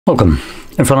Welcome.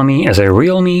 In front of me is a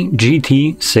Realme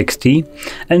GT 60,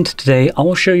 and today I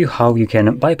will show you how you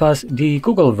can bypass the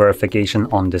Google verification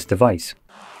on this device.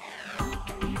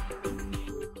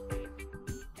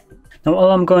 Now,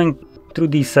 while I'm going through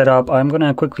the setup, I'm going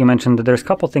to quickly mention that there's a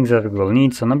couple things that Google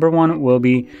needs. So number one will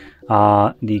be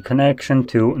the connection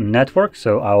to network.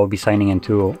 So I will be signing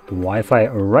into Wi-Fi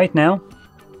right now.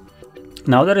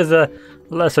 Now that is a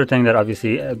lesser thing that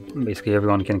obviously basically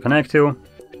everyone can connect to.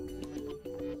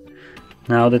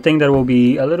 Now the thing that will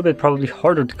be a little bit probably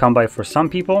harder to come by for some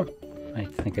people, I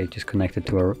think I just connected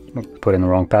to or put in the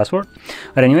wrong password.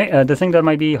 But anyway, the thing that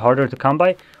might be harder to come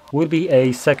by would be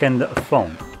a second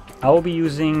phone. I will be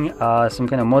using some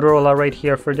kind of Motorola right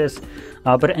here for this,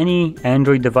 but any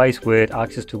Android device with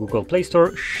access to Google Play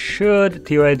Store should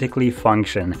theoretically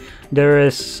function. There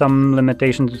is some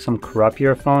limitation to some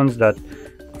crappier phones that,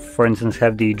 for instance,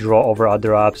 have the draw over other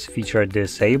apps feature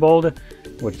disabled,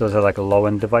 which those are like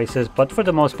low-end devices, but for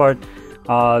the most part,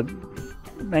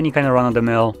 any kind of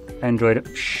run-of-the-mill Android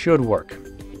should work.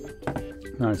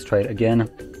 Now let's try it again.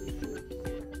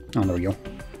 Oh, there we go.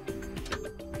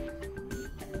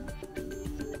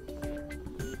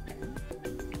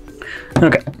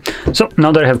 Okay, so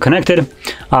now that I have connected,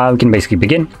 we can basically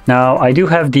begin. Now I do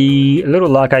have the little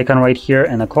lock icon right here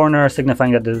in the corner,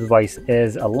 signifying that the device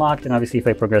is locked, and obviously if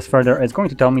I progress further, it's going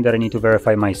to tell me that I need to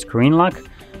verify my screen lock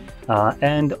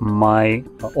and my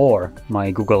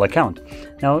Google account.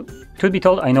 Now, truth be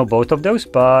told, I know both of those,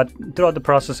 but throughout the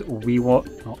process,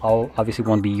 I'll obviously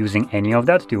won't be using any of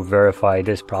that to verify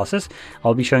this process.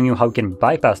 I'll be showing you how you can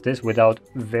bypass this without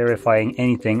verifying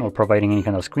anything or providing any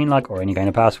kind of screen lock or any kind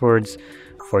of passwords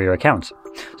for your accounts.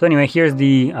 So anyway, here's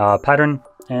the pattern,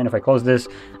 and if I close this,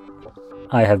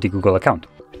 I have the Google account.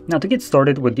 Now to get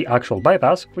started with the actual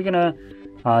bypass, we're gonna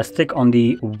stick on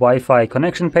the Wi-Fi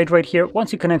connection page right here.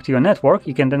 Once you connect to your network,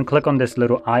 you can then click on this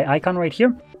little eye icon right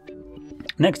here.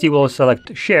 Next, you will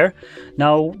select share.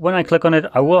 Now, when I click on it,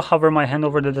 I will hover my hand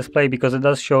over the display because it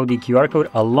does show the QR code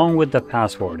along with the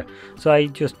password. So I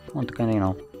just want to kind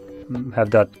of, have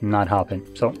that not happen.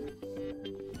 So,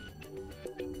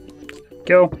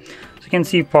 go. So you can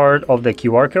see part of the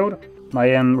QR code.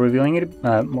 I am revealing it,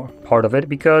 part of it,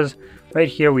 because right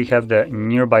here we have the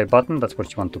nearby button. That's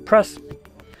what you want to press.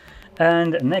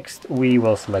 And next we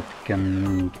will select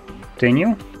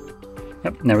continue.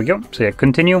 Yep, there we go. So yeah,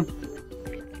 continue.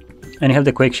 And you have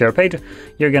the quick share page.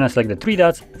 You're gonna select the three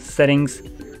dots, settings,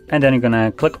 and then you're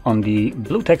gonna click on the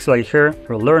blue text right here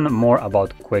to learn more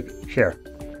about quick share.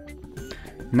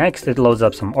 Next, it loads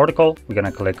up some article. We're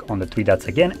gonna click on the three dots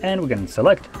again, and we're gonna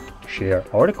select share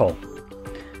article.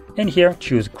 In here,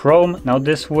 choose Chrome. Now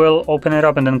this will open it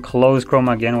up and then close Chrome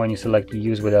again when you select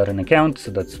use without an account,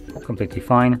 so that's completely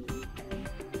fine.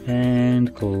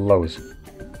 And close.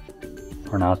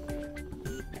 Or not.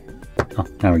 Oh,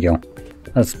 there we go.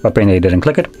 That's apparently I didn't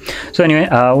click it. So anyway,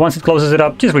 once it closes it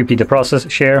up, just repeat the process.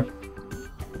 Share,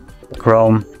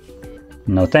 Chrome,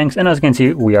 no thanks. And as you can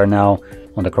see, we are now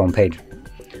on the Chrome page.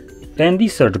 In the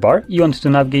search bar, you want to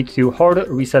navigate to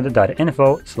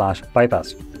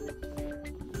HardReset.Info/bypass.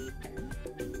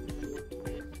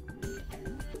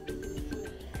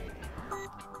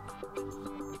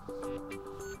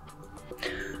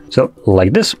 So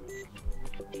like this,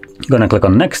 you're gonna click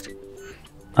on next,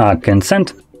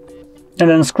 consent, and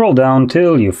then scroll down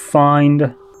till you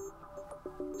find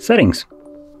settings.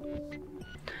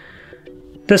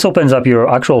 This opens up your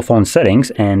actual phone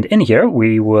settings, and in here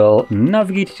we will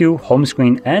navigate to home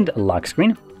screen and lock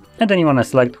screen, and then you want to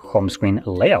select home screen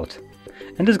layout.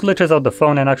 And this glitches out the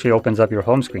phone and actually opens up your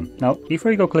home screen. Now,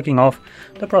 before you go clicking off,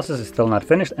 the process is still not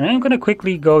finished, and I'm going to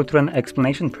quickly go through an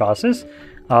explanation process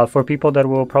for people that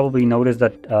will probably notice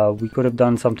that we could have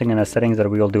done something in the settings that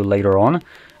we will do later on.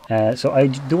 So I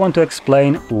do want to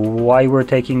explain why we're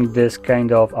taking this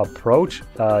kind of approach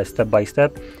step by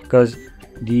step, because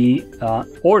the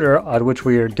order at which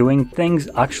we are doing things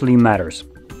actually matters.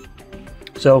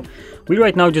 So we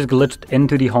right now just glitched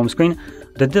into the home screen.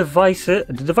 The device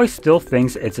still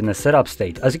thinks it's in the setup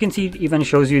state. As you can see, it even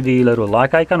shows you the little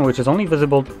lock icon, which is only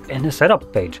visible in the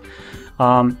setup page.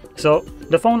 So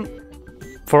the phone,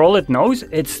 for all it knows,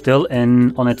 it's still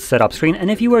on its setup screen. And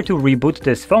if you were to reboot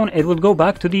this phone, it would go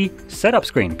back to the setup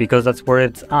screen because that's where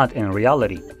it's at in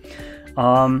reality.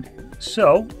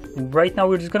 So right now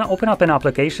we're just gonna open up an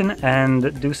application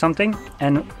and do something.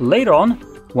 And later on,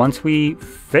 once we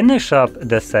finish up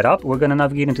the setup, we're going to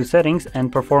navigate into settings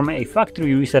and perform a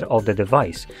factory reset of the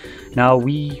device. Now,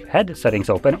 we had settings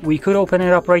open, we could open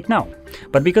it up right now,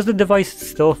 but because the device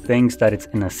still thinks that it's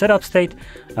in a setup state,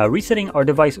 resetting our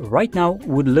device right now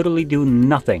would literally do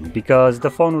nothing, because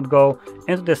the phone would go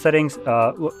into the settings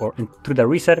or into the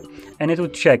reset, and it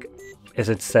would check, is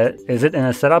it in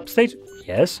a setup state?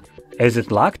 Yes. Is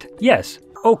it locked? Yes.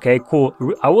 Okay, cool.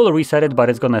 I will reset it, but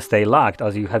it's gonna stay locked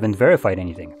as you haven't verified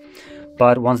anything.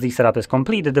 But once the setup is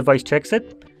complete, the device checks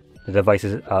it. The device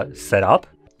is set up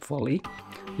fully.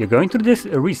 You're going through this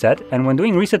reset, and when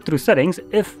doing reset through settings,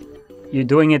 if you're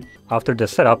doing it after the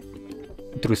setup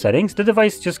through settings, the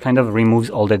device just kind of removes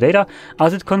all the data,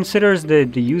 as it considers the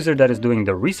user that is doing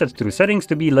the reset through settings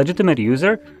to be a legitimate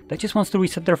user that just wants to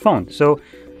reset their phone. So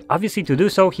obviously, to do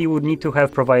so, he would need to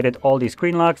have provided all the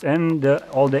screen locks and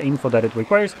all the info that it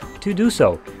requires to do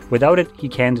so. Without it, he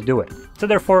can't do it. So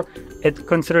therefore, it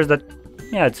considers that,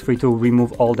 yeah, it's free to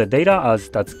remove all the data, as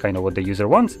that's kind of what the user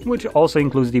wants, which also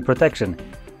includes the protection,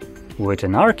 which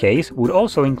in our case would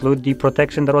also include the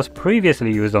protection that was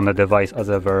previously used on the device as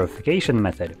a verification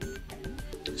method.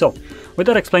 So, with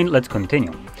that explained, let's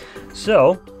continue.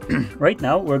 So, right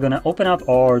now we're going to open up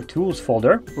our tools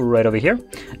folder right over here,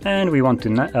 and we want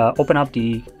to open up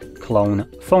the clone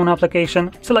phone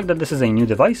application. Select that this is a new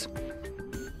device,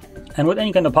 and with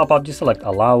any kind of pop-up, just select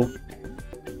allow.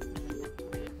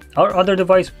 Our other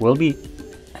device will be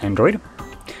Android,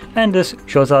 and this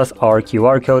shows us our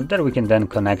QR code that we can then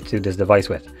connect to this device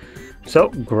with. So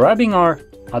grabbing our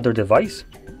other device,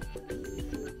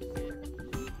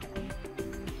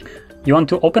 you want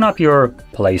to open up your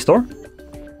Play Store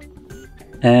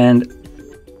and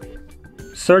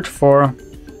search for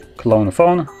clone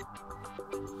phone.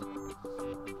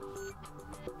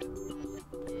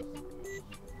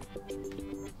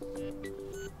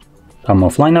 I'm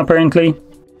offline apparently.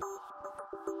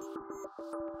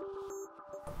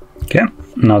 Okay,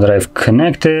 now that I've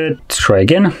connected, let's try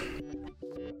again.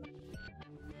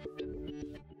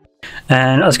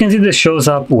 And as you can see, this shows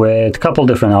up with a couple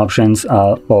different options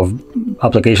of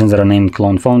applications that are named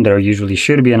clone phone. There usually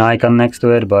should be an icon next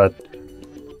to it, but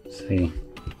let's see.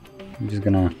 I'm just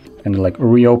gonna kind of like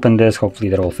reopen this. Hopefully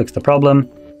that will fix the problem.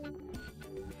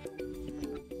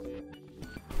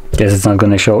 Guess it's not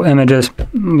gonna show images.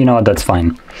 You know what, that's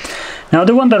fine. Now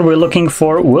the one that we're looking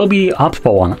for will be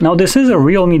Oppo one. Now this is a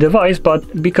Realme device,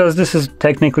 but because this is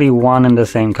technically one and the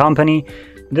same company,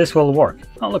 this will work.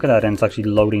 Oh, look at that, and it's actually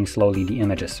loading slowly the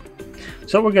images.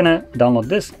 So we're gonna download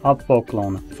this Oppo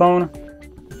clone phone.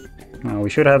 Now we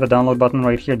should have a download button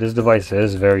right here. This device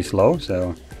is very slow,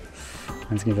 so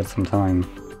let's give it some time.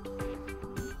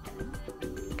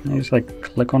 Can I just like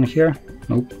click on here?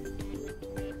 Nope.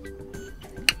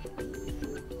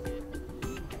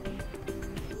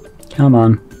 Come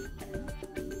on.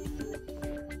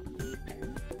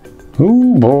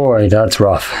 Oh boy, that's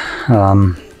rough.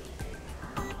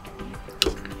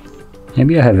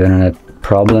 Maybe I have internet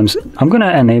problems. I'm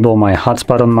gonna enable my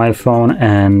hotspot on my phone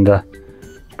and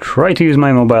try to use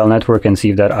my mobile network and see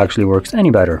if that actually works any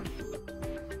better.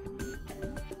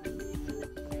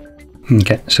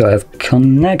 Okay, so I've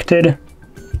connected.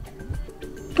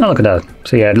 Oh, look at that.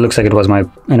 So yeah, it looks like it was my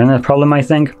internet problem, I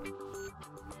think.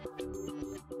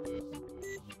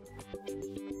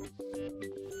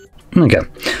 Okay,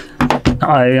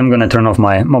 I am gonna turn off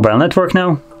my mobile network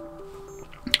now.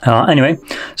 Anyway,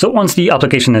 so once the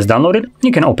application is downloaded,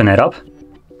 you can open it up.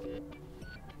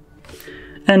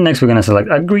 And next we're gonna select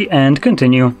agree and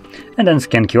continue, and then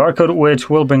scan QR code, which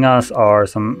will bring us our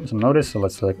some notice. So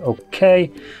let's select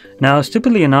OK. Now,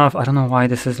 stupidly enough, I don't know why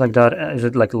this is like that. Is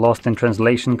it like lost in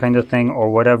translation kind of thing or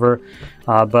whatever?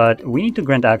 But we need to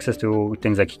grant access to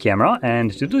things like camera,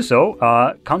 and to do so,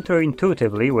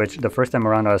 counterintuitively, which the first time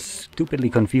around I was stupidly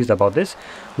confused about this,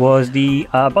 was the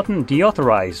button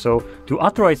deauthorize. So to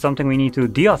authorize something, we need to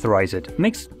deauthorize it.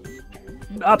 Makes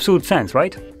absolute sense,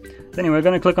 right? So anyway, we're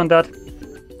gonna click on that.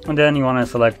 And then you want to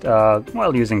select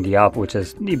while using the app, which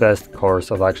is the best course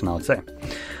of action, I would say.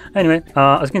 Anyway,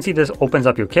 as you can see, this opens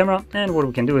up your camera, and what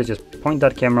we can do is just point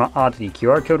that camera at the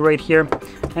QR code right here,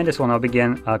 and this will now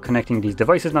begin connecting these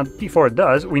devices. Now, before it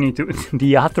does, we need to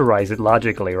deauthorize it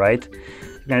logically, right?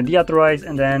 We're going to deauthorize,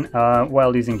 and then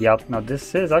while using the app, now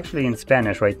this is actually in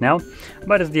Spanish right now,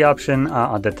 but it's the option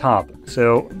at the top.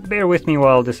 So bear with me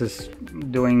while this is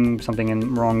doing something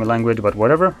in wrong language, but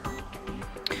whatever.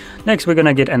 Next, we're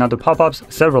gonna get another pop-ups,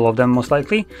 several of them most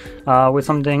likely, with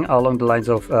something along the lines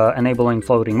of enabling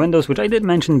floating windows, which I did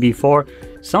mention before.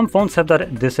 Some phones have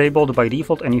that disabled by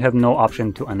default, and you have no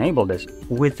option to enable this.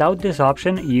 Without this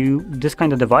option, this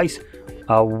kind of device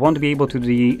won't be able to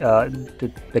do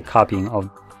the copying of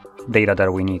data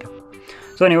that we need.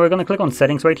 So anyway, we're going to click on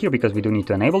settings right here because we do need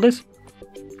to enable this.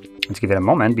 Let's give it a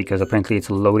moment because apparently it's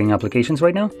loading applications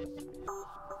right now.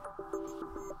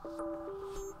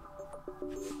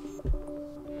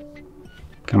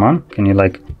 Come on, can you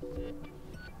like...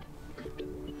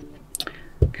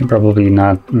 Can probably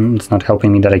not, it's not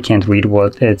helping me that I can't read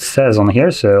what it says on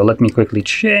here, so let me quickly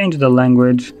change the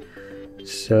language.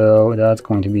 So that's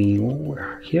going to be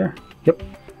here, yep.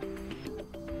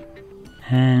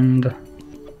 And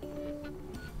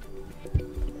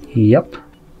yep.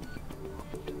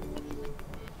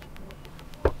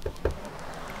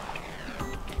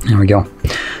 There we go.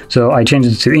 So I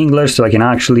changed it to English so I can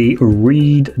actually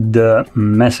read the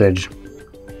message.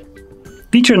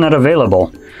 Feature not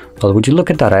available. Well, would you look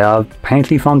at that? I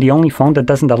apparently found the only phone that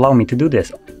doesn't allow me to do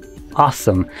this.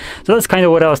 Awesome. So that's kind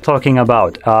of what I was talking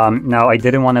about. Now, I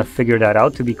didn't want to figure that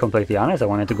out, to be completely honest. I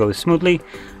wanted to go smoothly,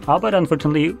 but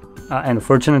unfortunately,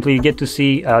 you get to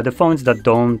see the phones that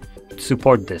don't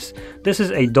support this. This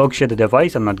is a dog shit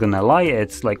device, I'm not gonna lie.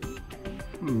 It's like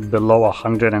below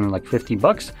 150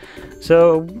 bucks.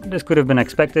 So this could have been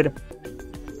expected.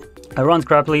 It runs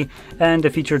crappily, and the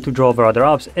feature to draw over other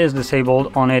apps is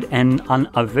disabled on it and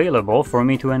unavailable for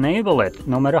me to enable it.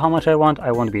 No matter how much I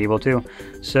won't be able to.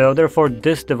 So therefore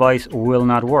this device will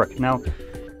not work. Now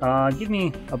give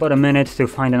me about a minute to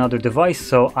find another device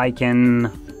so I can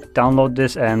download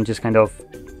this and just kind of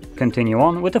continue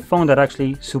on with a phone that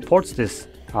actually supports this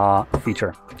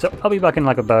feature. So I'll be back in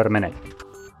like about a minute.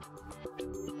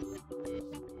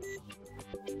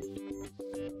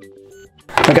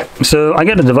 Okay, so I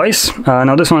got a device.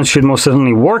 Now this one should most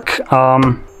certainly work,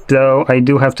 though I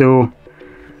do have to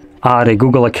add a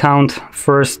Google account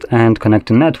first and connect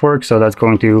to network, so that's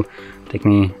going to take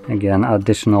me, again,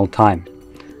 additional time.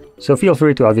 So feel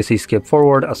free to obviously skip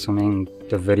forward, assuming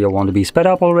the video won't be sped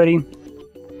up already.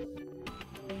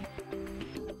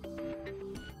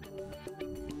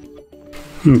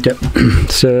 Okay,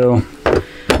 so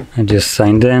I just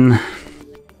signed in.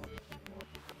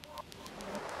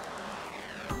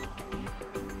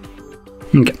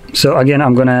 Okay, so again,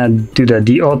 I'm gonna do the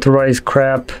deauthorize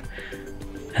crap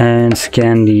and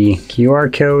scan the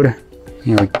QR code.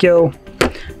 Here we go.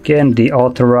 Again,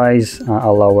 deauthorize,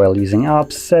 allow while using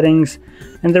apps, settings,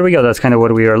 and there we go. That's kind of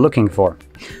what we are looking for.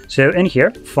 So in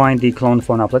here, find the clone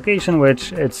phone application,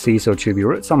 which it sees, so it should be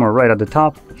somewhere right at the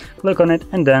top. Click on it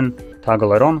and then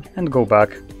toggle it on and go back.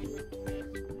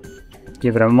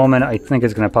 Give it a moment. I think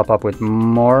it's gonna pop up with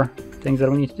more things that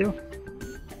we need to do.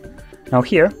 Now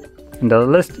here, in the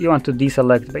list, you want to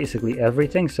deselect basically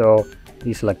everything. So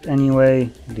deselect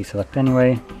anyway, deselect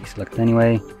anyway, deselect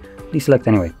anyway, deselect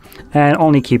anyway, and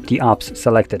only keep the apps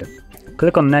selected.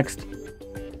 Click on next,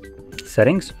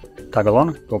 settings, toggle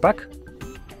on, go back,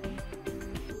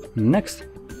 next.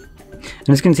 And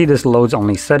as you can see, this loads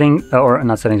only setting, or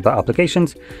not settings, but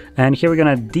applications. And here we're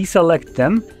gonna deselect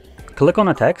them, click on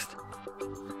a text,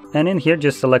 and in here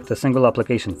just select a single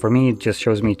application. For me, it just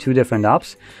shows me two different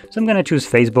apps. So I'm gonna choose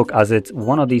Facebook as it's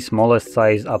one of the smallest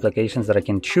size applications that I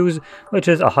can choose, which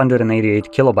is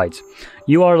 188 kilobytes.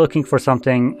 You are looking for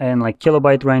something in like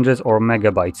kilobyte ranges or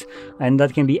megabytes, and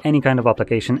that can be any kind of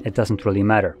application, it doesn't really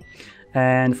matter.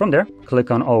 And from there, click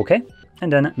on OK,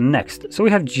 and then next. So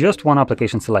we have just one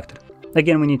application selected.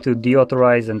 Again, we need to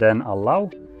deauthorize and then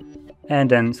allow, and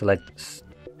then select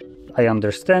I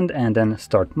understand, and then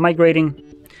start migrating.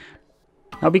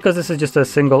 Now, because this is just a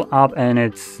single app and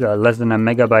it's less than a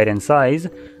megabyte in size,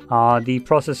 the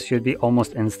process should be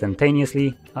almost instantaneous.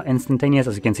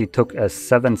 As you can see, it took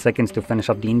 7 seconds to finish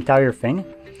up the entire thing.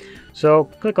 So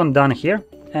click on done here,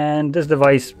 and this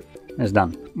device is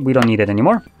done. We don't need it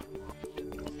anymore.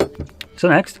 So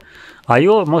next,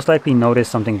 you'll most likely notice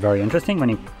something very interesting when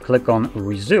you click on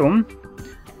resume.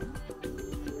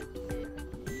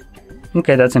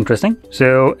 Okay, that's interesting.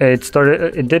 So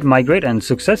it did migrate and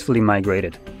successfully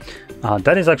migrated.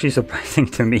 That is actually surprising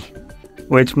to me,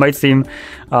 which might seem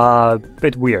a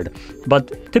bit weird.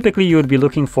 But typically you would be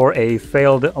looking for a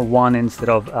failed one instead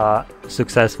of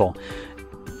successful.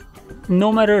 No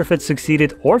matter if it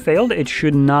succeeded or failed, it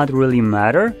should not really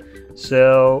matter.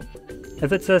 So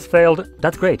if it says failed,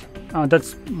 that's great.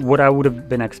 That's what I would have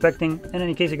been expecting. In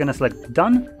any case, you're gonna select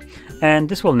done, and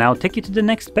this will now take you to the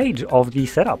next page of the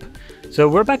setup. So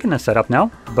we're back in the setup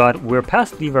now, but we're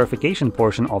past the verification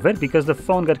portion of it because the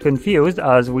phone got confused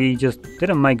as we just did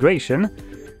a migration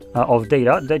of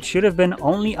data that should have been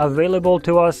only available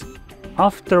to us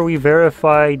after we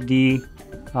verified the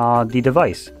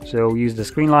device. So use the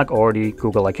screen lock or the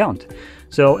Google account.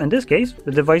 So in this case,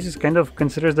 the device is kind of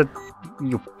considers that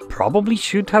you probably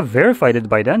should have verified it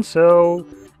by then, so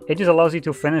it just allows you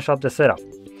to finish up the setup.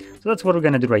 So that's what we're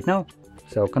going to do right now.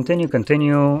 So continue,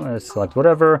 select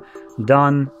whatever,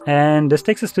 done, and this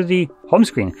takes us to the home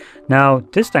screen. Now,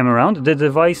 this time around, the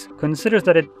device considers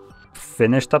that it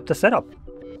finished up the setup.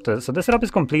 So the setup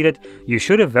is completed. You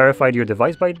should have verified your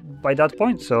device by that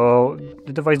point, so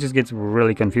the device just gets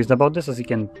really confused about this, as you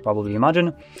can probably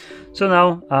imagine. So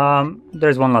now,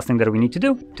 there's one last thing that we need to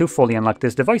do to fully unlock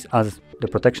this device, as the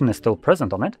protection is still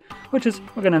present on it, which is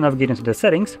we're going to navigate into the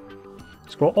settings,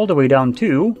 scroll all the way down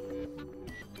to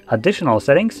additional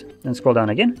settings, then scroll down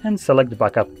again and select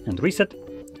backup and reset,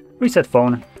 reset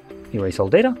phone, erase all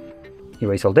data,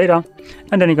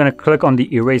 and then you're going to click on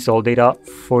the erase all data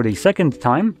for the second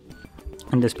time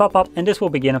in this pop-up, and this will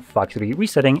begin factory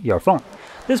resetting your phone.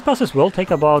 This process will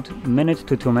take about a minute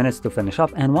to 2 minutes to finish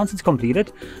up, and once it's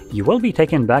completed, you will be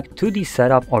taken back to the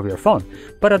setup of your phone.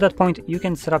 But at that point, you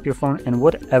can set up your phone in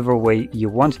whatever way you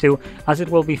want to, as it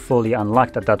will be fully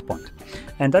unlocked at that point.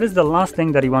 And that is the last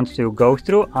thing that you want to go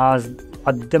through, as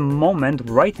at the moment,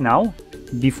 right now,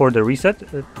 before the reset,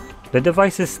 the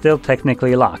device is still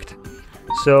technically locked.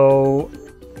 So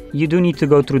you do need to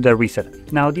go through the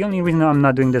reset. Now, the only reason I'm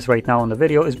not doing this right now on the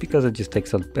video is because it just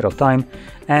takes a bit of time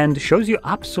and shows you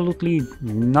absolutely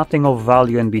nothing of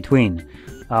value in between.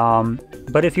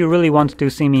 But if you really want to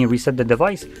see me reset the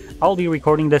device, I'll be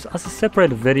recording this as a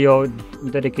separate video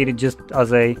dedicated just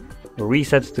as a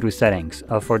reset through settings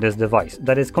for this device.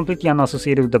 That is completely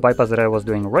unassociated with the bypass that I was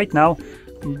doing right now,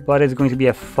 but it's going to be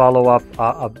a follow-up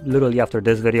literally after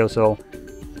this video, so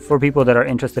for people that are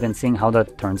interested in seeing how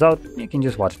that turns out, you can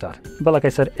just watch that. But like I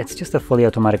said, it's just a fully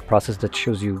automatic process that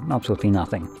shows you absolutely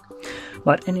nothing.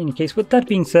 But in any case, with that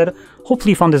being said, hopefully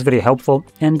you found this video helpful,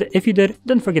 and if you did,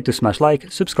 don't forget to smash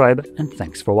like, subscribe, and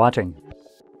thanks for watching.